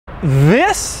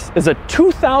This is a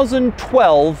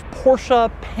 2012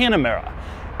 Porsche Panamera,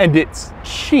 and it's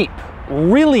cheap,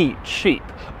 really cheap,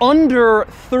 under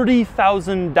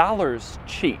 $30,000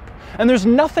 cheap. And there's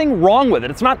nothing wrong with it.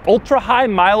 It's not ultra high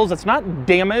miles, it's not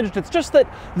damaged, it's just that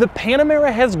the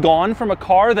Panamera has gone from a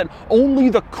car that only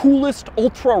the coolest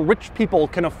ultra rich people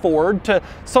can afford to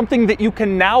something that you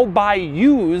can now buy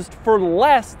used for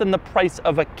less than the price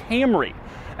of a Camry.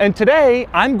 And today,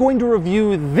 I'm going to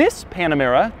review this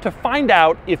Panamera to find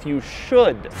out if you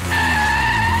should.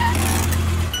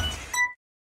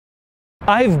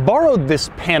 I've borrowed this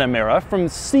Panamera from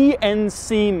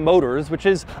CNC Motors, which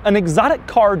is an exotic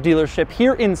car dealership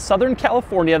here in Southern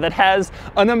California that has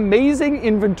an amazing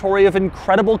inventory of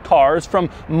incredible cars, from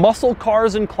muscle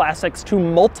cars and classics to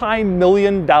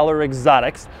multi-million-dollar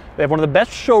exotics. They have one of the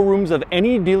best showrooms of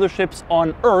any dealerships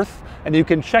on earth, and you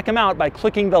can check them out by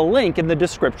clicking the link in the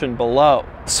description below.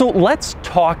 So let's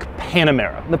talk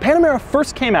Panamera. The Panamera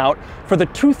first came out for the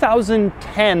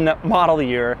 2010 model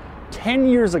year, 10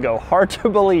 years ago, hard to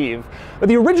believe. But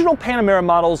the original Panamera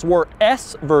models were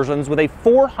S versions with a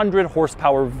 400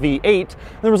 horsepower V8.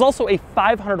 There was also a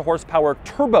 500 horsepower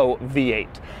turbo V8.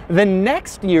 The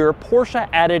next year, Porsche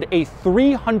added a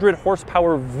 300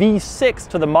 horsepower V6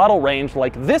 to the model range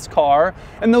like this car,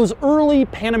 and those early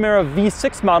Panamera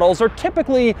V6 models are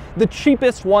typically the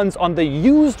cheapest ones on the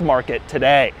used market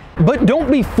today. But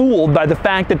don't be fooled by the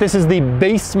fact that this is the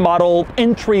base model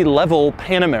entry-level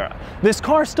Panamera. This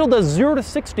car still does 0 to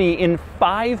 60 in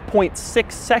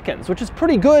 5.6 seconds, which is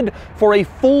pretty good for a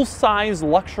full-size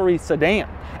luxury sedan.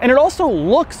 And it also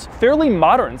looks fairly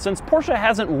modern, since Porsche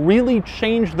hasn't really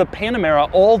changed the Panamera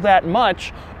all that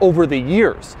much over the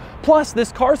years. Plus,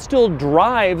 this car still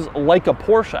drives like a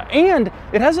Porsche, and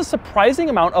it has a surprising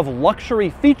amount of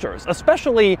luxury features,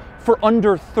 especially for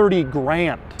under 30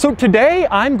 grand. So today,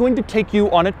 I'm going to take you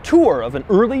on a tour of an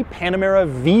early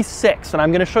Panamera V6, and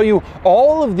I'm going to show you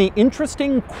all of the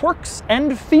interesting quirks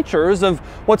and features of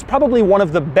what's probably one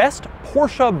of the best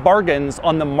Porsche bargains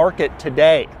on the market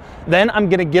today. Then I'm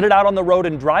going to get it out on the road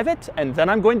and drive it, and then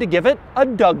I'm going to give it a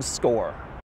Doug score.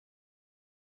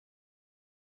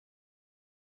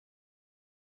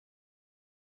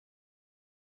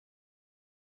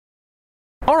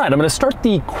 All right, I'm going to start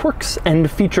the quirks and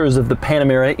features of the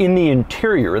Panamera in the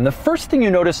interior. And the first thing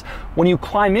you notice when you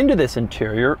climb into this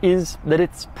interior is that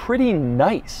it's pretty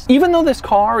nice. Even though this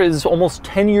car is almost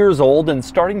 10 years old and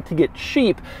starting to get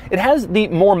cheap, it has the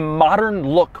more modern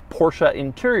look Porsche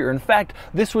interior. In fact,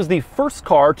 this was the first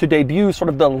car to debut sort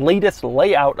of the latest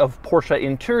layout of Porsche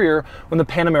interior when the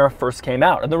Panamera first came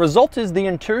out. And the result is the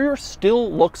interior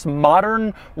still looks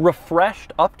modern,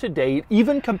 refreshed, up to date,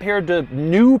 even compared to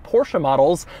new Porsche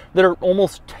models that are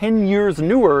almost 10 years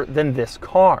newer than this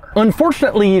car.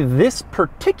 Unfortunately, this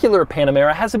particular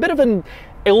Panamera has a bit of an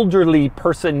elderly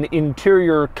person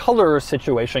interior color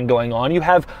situation going on. You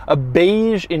have a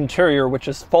beige interior, which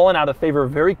has fallen out of favor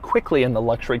very quickly in the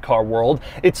luxury car world.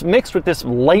 It's mixed with this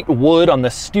light wood on the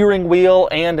steering wheel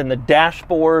and in the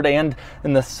dashboard and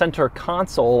in the center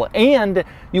console. And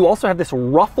you also have this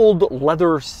ruffled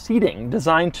leather seating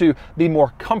designed to be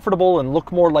more comfortable and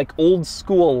look more like old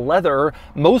school leather.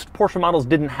 Most Porsche models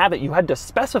didn't have it. You had to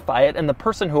specify it, and the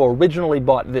person who originally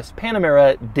bought this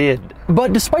Panamera did.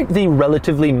 But despite the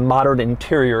relatively modern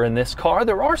interior in this car,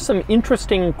 there are some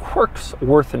interesting quirks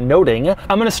worth noting.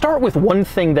 I'm going to start with one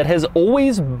thing that has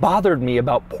always bothered me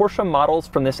about Porsche models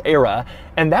from this era,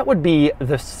 and that would be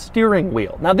the steering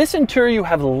wheel. Now, this interior, you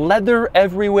have leather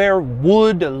everywhere,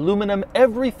 wood, aluminum,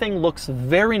 everything looks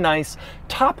very nice,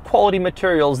 top quality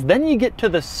materials. Then you get to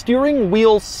the steering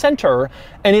wheel center,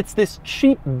 and it's this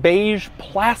cheap beige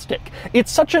plastic.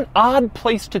 It's such an odd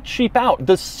place to cheap out.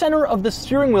 The center of the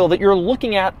steering wheel that you're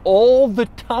looking at all the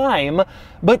time,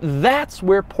 but that's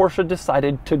where Porsche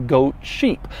decided to go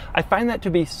cheap. I find that to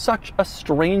be such a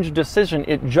strange decision.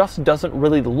 It just doesn't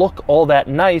really look all that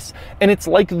nice, and it's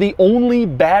like the only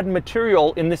bad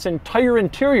material in this entire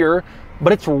interior,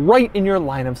 but it's right in your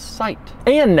line of sight.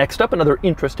 And next up, another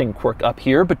interesting quirk up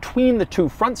here. Between the two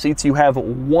front seats, you have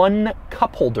one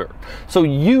cup holder. So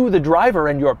you, the driver,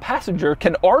 and your passenger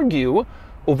can argue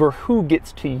over who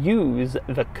gets to use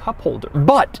the cup holder.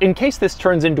 But in case this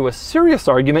turns into a serious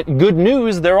argument, good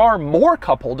news, there are more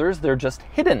cup holders. They're just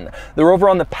hidden. They're over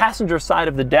on the passenger side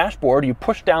of the dashboard. You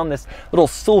push down this little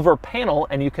silver panel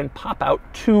and you can pop out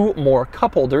 2 more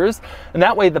cup holders. And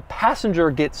that way the passenger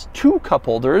gets 2 cup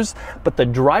holders, but the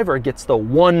driver gets the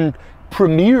one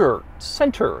premier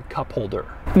center cup holder.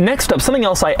 Next up, something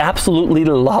else I absolutely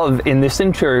love in this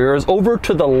interior is over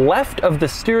to the left of the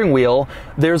steering wheel,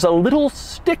 there's a little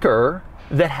sticker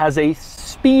that has a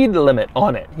speed limit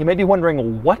on it. You may be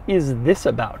wondering, what is this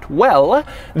about? Well,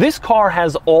 this car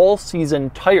has all-season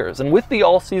tires, and with the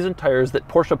all-season tires that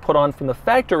Porsche put on from the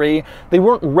factory, they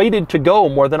weren't rated to go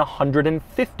more than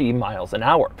 150 miles an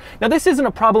hour. Now, this isn't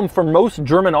a problem for most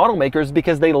German automakers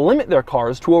because they limit their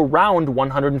cars to around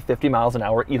 150 miles an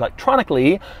hour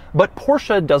electronically, but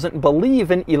Porsche doesn't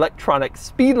believe in electronic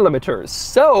speed limiters.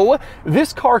 So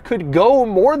this car could go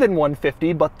more than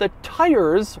 150, but the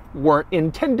tires weren't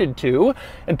intended to,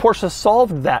 and Porsche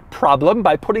solved that problem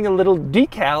by putting a little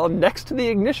decal next to the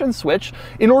ignition switch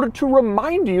in order to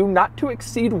remind you not to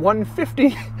exceed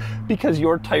 150 because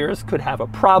your tires could have a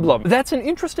problem. That's an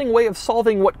interesting way of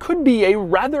solving what could be a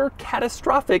rather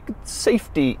catastrophic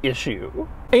safety issue.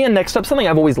 And next up, something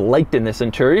I've always liked in this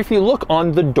interior, if you look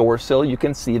on the door sill, you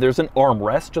can see there's an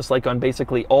armrest, just like on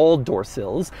basically all door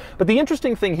sills. But the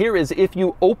interesting thing here is if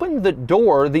you open the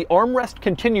door, the armrest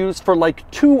continues for like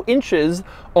 2 inches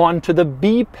onto the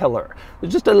B pillar.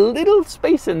 There's just a little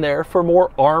space in there for more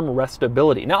armrest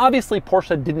ability. Now, obviously,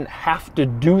 Porsche didn't have to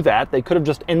do that. They could have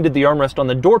just ended the armrest on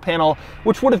the door panel,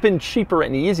 which would have been cheaper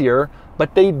and easier,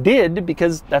 but they did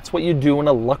because that's what you do in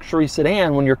a luxury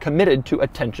sedan when you're committed to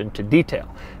attention to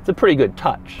detail. It's a pretty good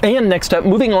touch. And next up,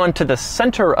 moving on to the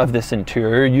center of this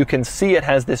interior, you can see it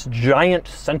has this giant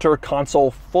center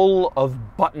console full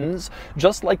of buttons,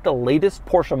 just like the latest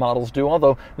Porsche models do,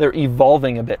 although they're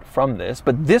evolving a bit from this.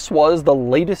 But this was the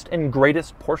latest and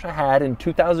greatest Porsche had in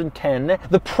 2010.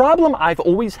 The problem I've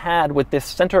always had with this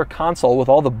center console with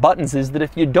all the buttons is that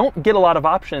if you don't get a lot of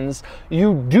options,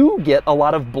 you do get a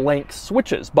lot of blank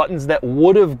switches, buttons that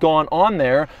would have gone on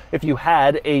there if you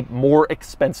had a more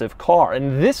expensive car.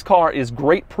 And this car is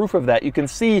great proof of that. You can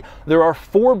see there are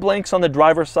 4 blanks on the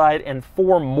driver's side and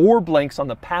 4 more blanks on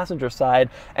the passenger side.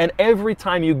 And every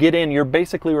time you get in, you're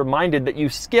basically reminded that you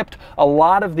skipped a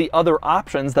lot of the other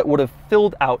options that would have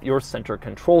filled out your center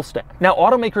control stack. Now,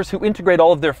 automakers who integrate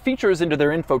all of their features into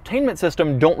their infotainment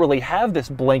system don't really have this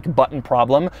blank button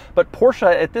problem, but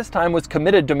Porsche at this time was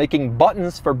committed to making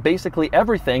buttons for basically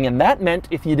everything, and that meant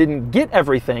if you didn't get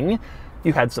everything,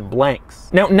 you had some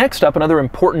blanks. Now, next up, another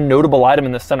important notable item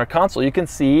in the center console, you can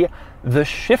see the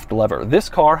shift lever. This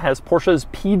car has Porsche's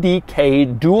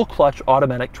PDK dual clutch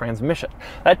automatic transmission.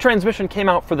 That transmission came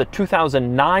out for the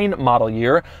 2009 model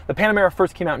year. The Panamera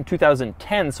first came out in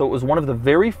 2010, so it was one of the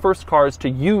very first cars to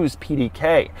use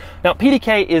PDK. Now,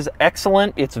 PDK is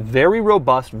excellent, it's very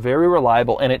robust, very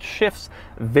reliable, and it shifts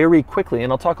very quickly,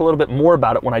 and I'll talk a little bit more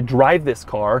about it when I drive this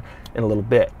car in a little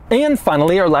bit. And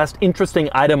finally, our last interesting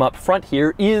item up front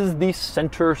here is the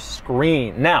center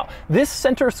screen. Now, this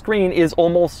center screen is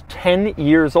almost 10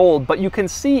 years old, but you can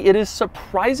see it is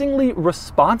surprisingly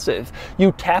responsive.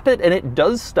 You tap it and it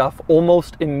does stuff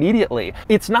almost immediately.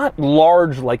 It's not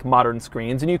large like modern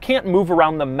screens, and you can't move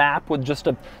around the map with just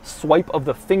a swipe of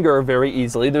the finger very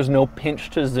easily. There's no pinch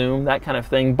to zoom, that kind of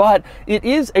thing, but it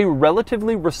is a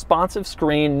relatively responsive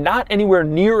screen, not anywhere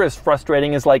near as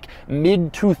frustrating as like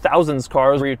mid-2000s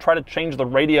cars where you try to change the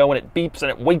radio and it beeps and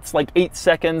it waits like 8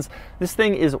 seconds. This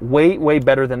thing is way, way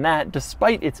better than that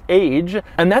despite its age,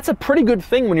 and that's a pretty good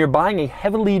thing when you're buying a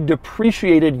heavily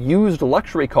depreciated used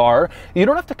luxury car. You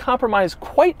don't have to compromise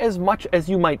quite as much as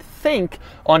you might think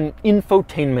on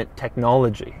infotainment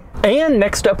technology. And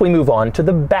next up, we move on to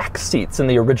the back seats in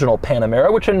the original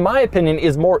Panamera, which in my opinion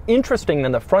is more interesting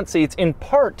than the front seats, in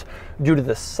part due to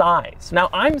the size. Now,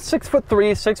 I'm 6'3",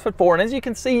 6'4", and as you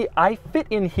can see, I fit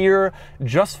in here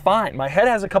just fine. My head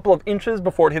has a couple of inches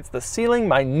before it hits the ceiling.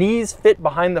 My knees fit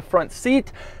behind the front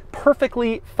seat.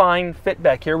 Perfectly fine fit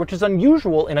back here, which is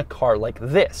unusual in a car like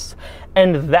this.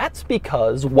 And that's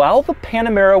because while the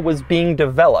Panamera was being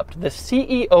developed, the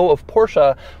CEO of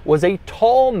Porsche was a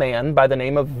tall man by the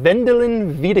name of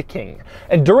Wendelin Wiedeking.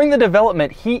 And during the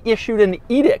development, he issued an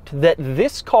edict that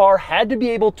this car had to be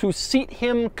able to seat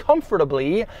him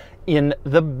comfortably in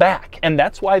the back, and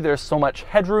that's why there's so much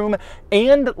headroom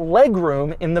and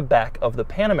legroom in the back of the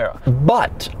Panamera.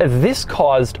 But this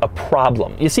caused a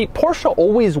problem. You see, Porsche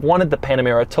always wanted the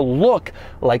Panamera to look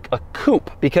like a coupe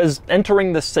because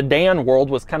entering the sedan world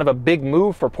was kind of a big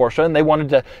move for Porsche, and they wanted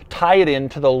to tie it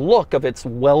into the look of its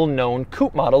well-known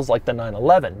coupe models like the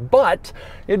 911. But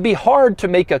it'd be hard to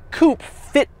make a coupe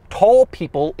fit tall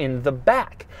people in the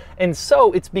back. And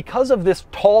so it's because of this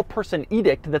tall person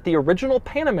edict that the original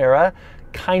Panamera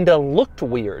kind of looked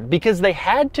weird because they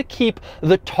had to keep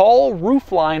the tall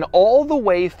roofline all the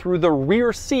way through the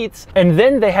rear seats, and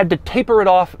then they had to taper it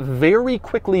off very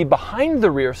quickly behind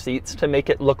the rear seats to make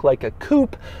it look like a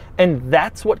coupe. And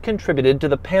that's what contributed to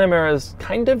the Panamera's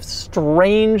kind of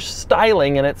strange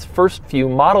styling in its first few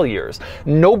model years.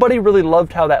 Nobody really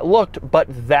loved how that looked, but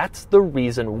that's the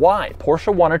reason why.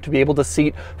 Porsche wanted to be able to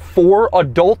seat 4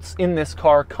 adults in this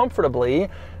car comfortably,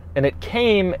 and it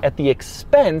came at the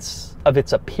expense of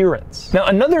its appearance. Now,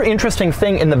 another interesting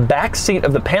thing in the back seat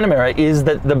of the Panamera is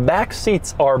that the back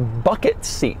seats are bucket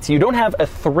seats. You don't have a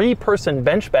 3-person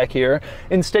bench back here.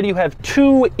 Instead, you have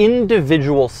 2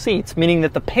 individual seats, meaning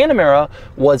that the Panamera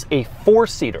was a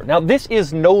 4-seater. Now, this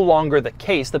is no longer the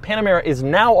case. The Panamera is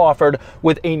now offered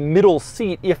with a middle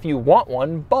seat if you want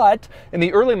one, but in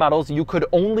the early models, you could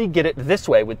only get it this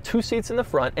way with 2 seats in the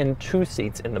front and 2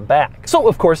 seats in the back. So,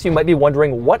 of course, you might be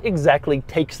wondering what exactly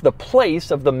takes the place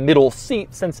of the middle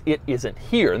seat since it isn't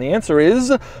here. And the answer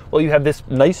is, well, you have this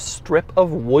nice strip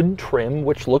of wood trim,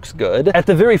 which looks good. At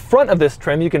the very front of this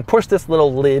trim, you can push this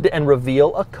little lid and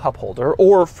reveal a cup holder,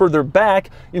 or further back,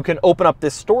 you can open up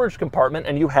this storage compartment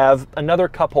and you have another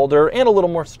cup holder and a little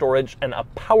more storage and a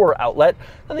power outlet.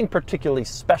 Nothing particularly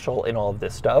special in all of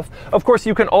this stuff. Of course,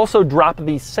 you can also drop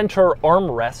the center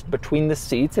armrest between the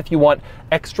seats if you want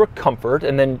extra comfort,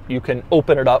 and then you can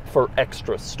open it up for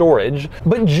extra storage.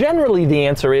 But generally, the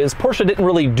answer is Porsche didn't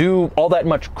really do all that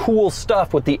much cool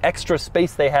stuff with the extra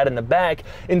space they had in the back.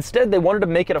 Instead, they wanted to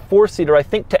make it a 4-seater, I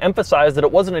think, to emphasize that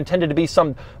it wasn't intended to be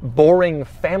some boring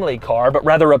family car, but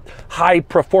rather a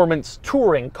high-performance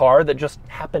touring car that just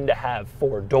happened to have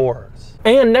 4 doors.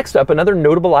 And next up, another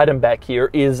notable item back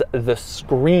here is the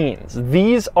screens.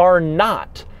 These are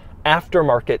not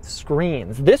aftermarket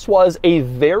screens. This was a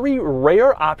very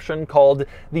rare option called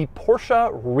the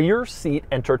Porsche Rear Seat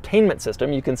Entertainment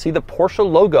System. You can see the Porsche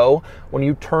logo when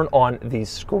you turn on these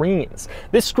screens.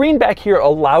 This screen back here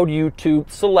allowed you to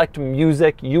select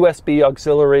music, USB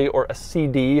auxiliary, or a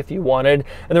CD if you wanted.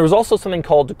 And there was also something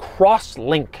called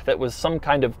Cross-Link that was some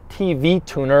kind of TV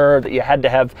tuner that you had to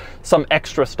have some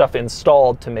extra stuff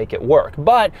installed to make it work.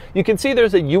 But you can see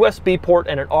there's a USB port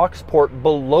and an aux port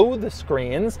below the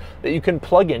screens that you can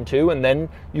plug into, and then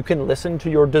you can listen to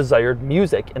your desired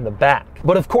music in the back.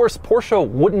 But of course, Porsche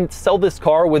wouldn't sell this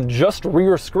car with just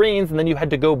rear screens and then you had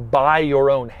to go buy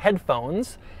your own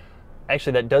headphones.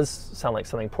 Actually, that does sound like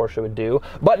something Porsche would do,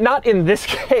 but not in this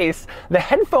case. The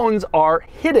headphones are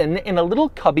hidden in a little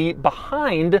cubby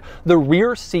behind the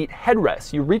rear seat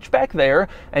headrest. You reach back there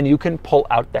and you can pull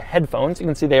out the headphones. You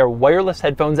can see they are wireless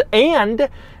headphones and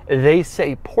they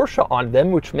say Porsche on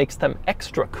them, which makes them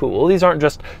extra cool. These aren't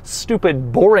just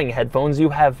stupid, boring headphones. You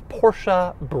have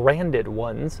Porsche branded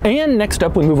ones. And next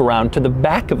up, we move around to the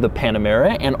back of the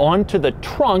Panamera and onto the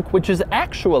trunk, which is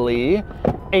actually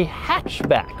a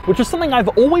hatchback, which is something I've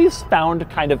always found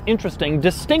kind of interesting,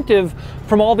 distinctive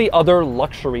from all the other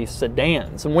luxury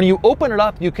sedans. And when you open it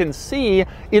up, you can see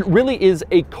it really is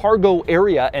a cargo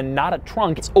area and not a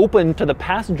trunk. It's open to the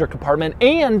passenger compartment,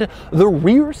 and the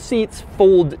rear seats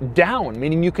fold down,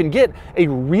 meaning you can get a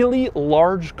really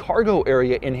large cargo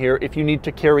area in here if you need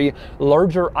to carry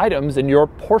larger items in your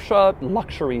Porsche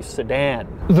luxury sedan.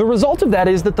 The result of that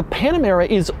is that the Panamera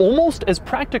is almost as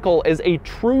practical as a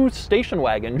true station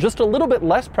wagon, just a little bit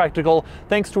less practical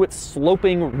thanks to its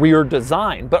sloping rear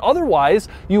design. But otherwise,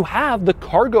 you have the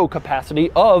cargo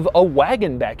capacity of a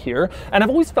wagon back here, and I've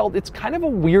always felt it's kind of a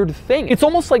weird thing. It's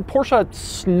almost like Porsche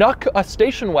snuck a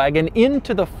station wagon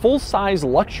into the full-size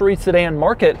luxury sedan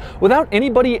market without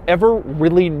anybody ever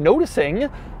really noticing,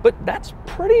 but that's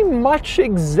pretty much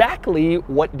exactly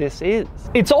what this is.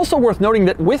 It's also worth noting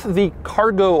that with the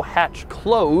cargo hatch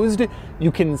closed,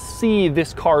 you can see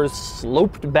this car's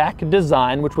sloped back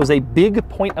design, which was a big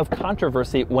point of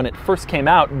controversy when it first came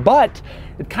out, but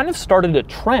it kind of started a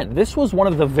trend. This was one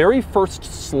of the very first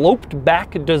sloped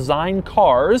back design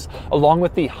cars, along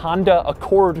with the Honda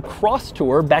Accord Cross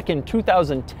Tour back in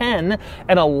 2010,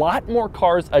 and a lot more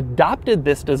cars adopted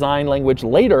this design language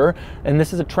later, and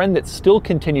this is a trend that still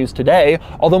continues today,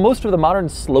 although most of the modern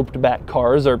sloped back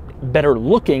cars are better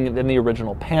looking than the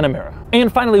original Panamera.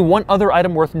 And finally, one other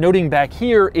item worth noting back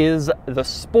here is the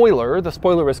spoiler. The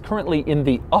spoiler is currently in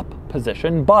the up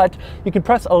position, but you can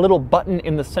press a little button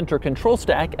in the center control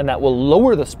stack and that will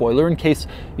lower the spoiler in case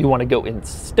you want to go in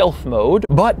stealth mode.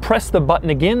 But press the button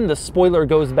again, the spoiler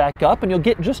goes back up and you'll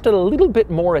get just a little bit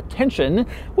more attention,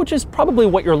 which is probably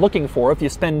what you're looking for if you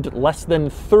spend less than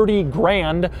 30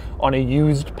 grand on a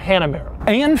used Panamera.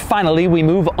 And finally, we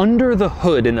move under the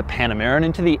hood in the Panamera and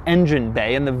into the engine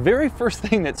bay, and the very first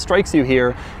thing that strikes you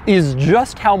here is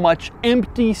just how much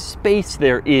empty space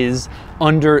there is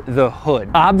under the hood.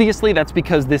 Obviously, that's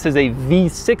because this is a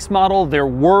V6 model. There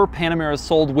were Panameras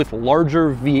sold with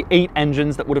larger V8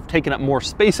 engines that would have taken up more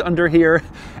space under here,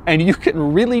 and you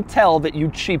can really tell that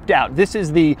you cheaped out. This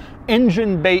is the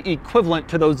engine bay equivalent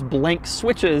to those blank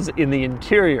switches in the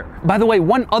interior. By the way,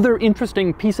 one other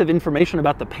interesting piece of information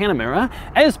about the Panamera,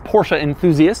 as Porsche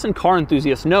enthusiasts and car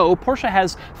enthusiasts know, Porsche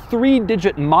has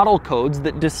 3-digit model codes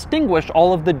that distinguish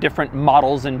all of the different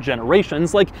models and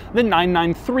generations, like the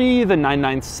 993, the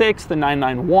 996, the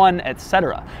 991,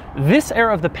 etc. This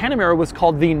era of the Panamera was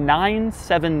called the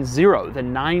 970, the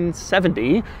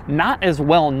 970, not as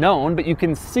well known, but you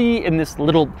can see in this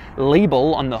little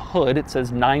label on the hood, it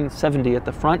says 970 at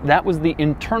the front. That was the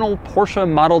internal Porsche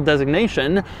model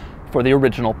designation for the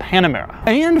original Panamera.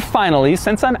 And finally,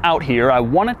 since I'm out here, I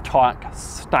want to talk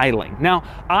styling. Now,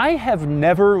 I have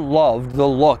never loved the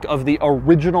look of the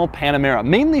original Panamera,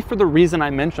 mainly for the reason I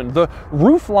mentioned. The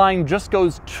roof line just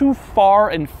goes too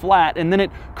far and flat, and then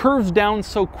it curves down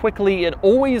so quickly, it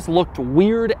always looked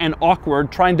weird and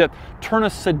awkward trying to turn a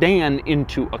sedan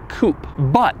into a coupe.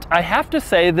 But I have to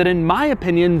say that in my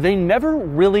opinion, they never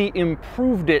really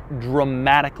improved it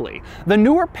dramatically. The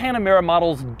newer Panamera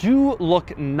models do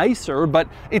look nicer, but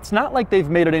it's not like they've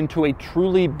made it into a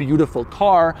truly beautiful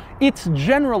car. It's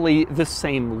generally the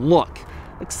same look,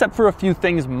 except for a few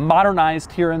things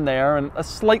modernized here and there and a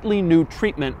slightly new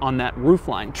treatment on that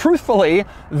roofline. Truthfully,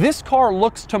 this car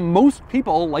looks to most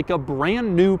people like a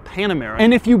brand new Panamera.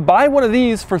 And if you buy one of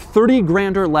these for 30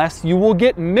 grand or less, you will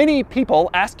get many people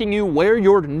asking you where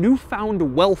your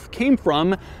newfound wealth came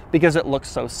from because it looks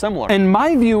so similar. And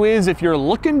my view is, if you're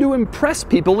looking to impress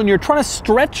people and you're trying to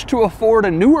stretch to afford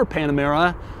a newer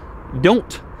Panamera,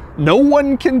 don't. No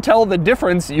one can tell the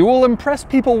difference. You will impress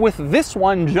people with this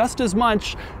one just as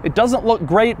much. It doesn't look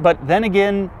great, but then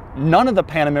again, none of the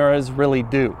Panameras really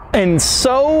do. And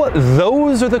so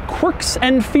those are the quirks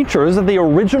and features of the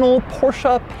original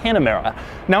Porsche Panamera.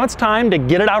 Now it's time to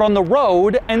get it out on the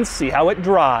road and see how it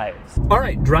drives. All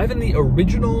right, driving the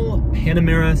original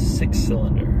Panamera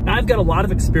 6-cylinder. Now, I've got a lot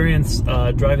of experience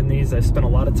driving these. I've spent a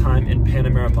lot of time in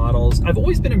Panamera models. I've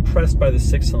always been impressed by the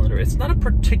 6-cylinder. It's not a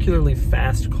particularly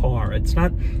fast car. It's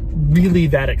not really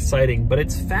that exciting, but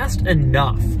it's fast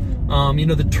enough. You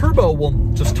know, the turbo will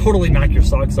just totally knock your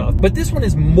socks off, but this one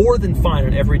is more than fine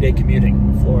on everyday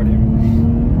commuting. Florida.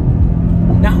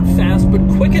 Not fast, but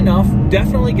quick enough.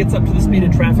 Definitely gets up to the speed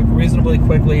of traffic reasonably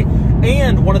quickly.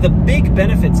 And one of the big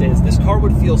benefits is this car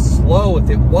would feel slow if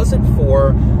it wasn't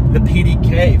for the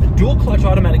PDK. The dual clutch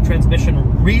automatic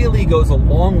transmission really goes a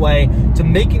long way to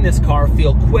making this car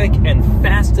feel quick and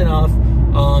fast enough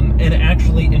and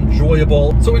actually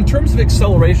enjoyable. So in terms of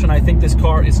acceleration, I think this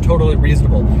car is totally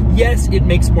reasonable. Yes, it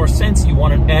makes more sense. You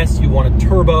want an S, you want a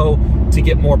turbo to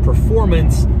get more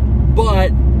performance,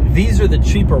 but these are the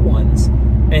cheaper ones.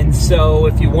 And so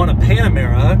if you want a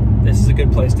Panamera, this is a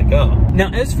good place to go.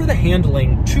 Now, as for the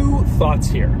handling, two thoughts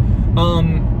here.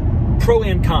 Pro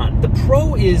and con. The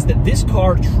pro is that this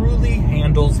car truly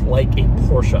handles like a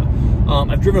Porsche.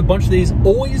 I've driven a bunch of these,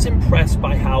 always impressed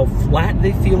by how flat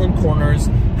they feel in corners,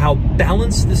 how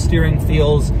balanced the steering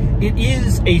feels. It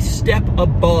is a step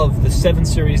above the 7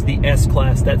 Series, the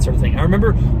S-Class, that sort of thing. I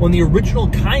remember when the original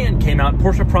Cayenne came out,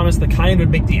 Porsche promised the Cayenne would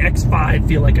make the X5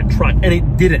 feel like a truck, and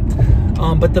it didn't.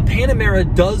 But the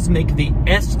Panamera does make the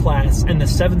S-Class and the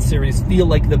 7 Series feel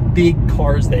like the big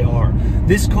cars they are.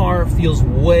 This car feels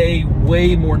way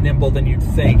more nimble than you'd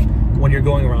think when you're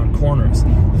going around corners.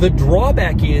 The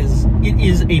drawback is it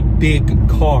is a big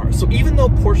car. So even though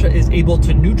Porsche is able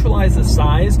to neutralize the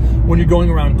size when you're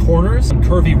going around corners and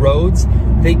curvy roads,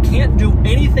 they can't do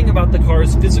anything about the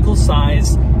car's physical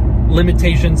size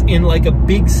limitations in like a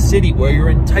big city where you're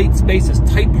in tight spaces,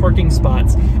 tight parking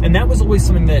spots. And that was always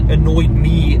something that annoyed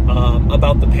me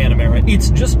about the Panamera. It's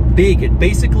just big. It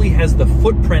basically has the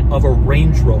footprint of a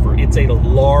Range Rover. It's a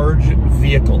large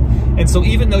vehicle. And so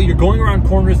even though you're going around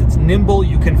corners, it's nimble,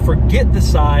 you can forget the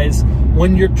size.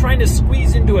 When you're trying to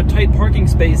squeeze into a tight parking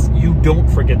space, you don't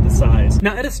forget the size.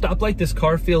 Now at a stoplight, this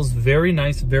car feels very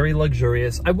nice, very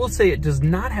luxurious. I will say it does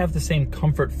not have the same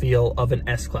comfort feel of an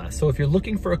S-Class. So if you're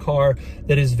looking for a car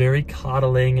that is very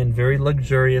coddling and very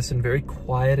luxurious and very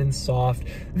quiet and soft,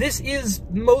 this is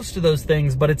most of those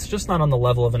things, but it's just not on the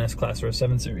level of an S-Class or a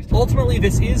 7 Series. Ultimately,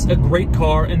 this is a great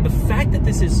car, and the fact that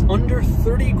this is under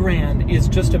 30 grand is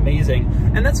just amazing.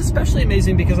 And that's especially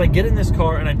amazing because I get in this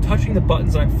car and I'm touching the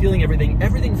buttons and I'm feeling everything.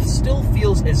 Everything still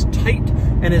feels as tight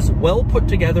and as well put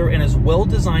together and as well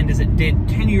designed as it did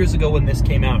 10 years ago when this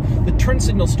came out. The turn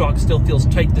signal stalk still feels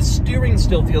tight, the steering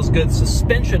still feels good,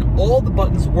 suspension, all the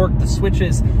buttons work, the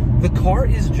switches. The car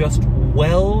is just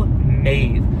well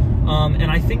made.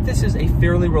 And I think this is a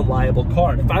fairly reliable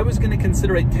car. And if I was going to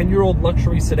consider a 10-year-old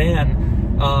luxury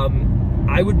sedan,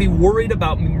 I would be worried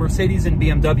about Mercedes and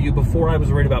BMW before I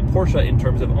was worried about Porsche in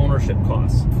terms of ownership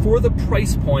costs. For the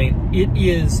price point, it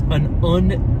is an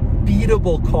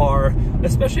unbeatable car,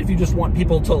 especially if you just want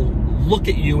people to look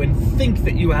at you and think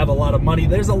that you have a lot of money.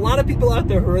 There's a lot of people out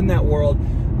there who are in that world.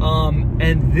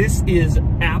 And this is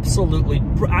absolutely,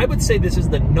 I would say this is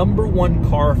the #1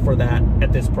 car for that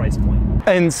at this price point.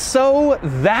 And so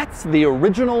that's the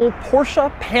original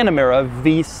Porsche Panamera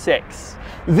V6.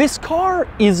 This car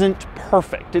isn't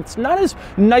perfect. It's not as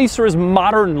nice or as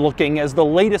modern looking as the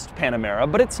latest Panamera,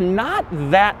 but it's not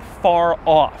that far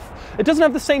off. It doesn't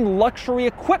have the same luxury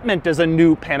equipment as a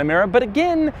new Panamera, but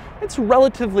again, it's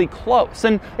relatively close.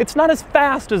 And it's not as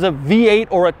fast as a V8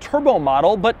 or a turbo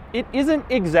model, but it isn't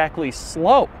exactly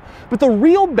slow. But the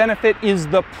real benefit is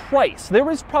the price.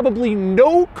 There is probably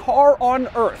no car on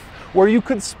earth where you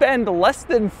could spend less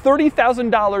than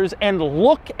 $30,000 and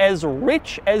look as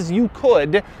rich as you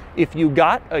could if you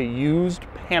got a used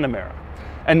Panamera.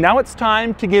 And now it's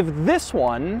time to give this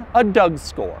one a Doug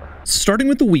score. Starting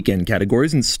with the weekend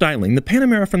categories and styling, the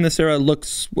Panamera from this era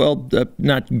looks, well,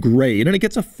 not great, and it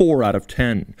gets a 4 out of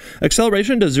 10.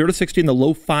 Acceleration does 0 to 60 in the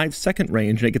low 5-second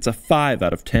range, and it gets a 5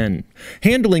 out of 10.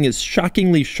 Handling is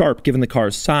shockingly sharp given the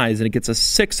car's size, and it gets a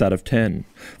 6 out of 10.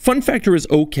 Fun factor is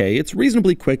okay, it's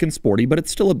reasonably quick and sporty, but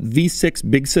it's still a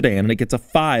V6 big sedan, and it gets a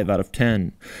 5 out of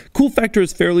 10. Cool factor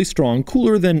is fairly strong,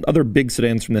 cooler than other big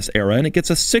sedans from this era, and it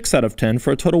gets a 6 out of 10 for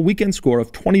a total weekend score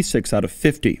of 26 out of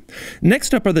 50.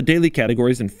 Next up are the daily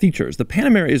categories and features. The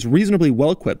Panamera is reasonably well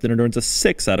equipped and it earns a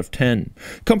 6 out of 10.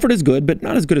 Comfort is good, but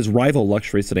not as good as rival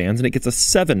luxury sedans, and it gets a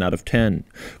 7 out of 10.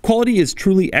 Quality is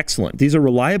truly excellent. These are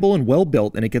reliable and well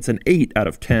built, and it gets an 8 out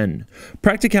of 10.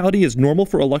 Practicality is normal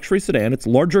for a luxury sedan. Its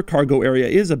larger cargo area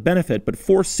is a benefit, but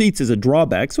 4 seats is a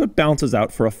drawback, so it balances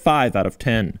out for a 5 out of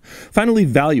 10. Finally,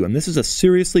 value, and this is a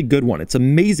seriously good one. It's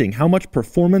amazing how much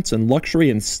performance and luxury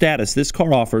and status this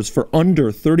car offers for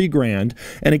under 30 grand,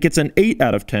 and it gets an 8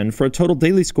 out of 10 for a total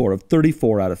daily score of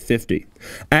 34 out of 50.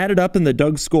 Added up, and the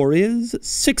Doug score is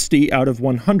 60 out of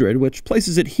 100, which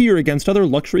places it here against other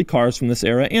luxury cars from this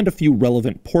era and a few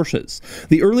relevant Porsches.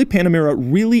 The early Panamera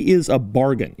really is a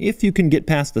bargain if you can get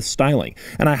past the styling,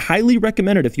 and I highly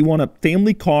recommend it if you want a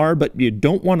family car but you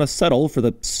don't want to settle for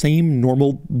the same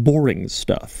normal boring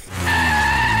stuff.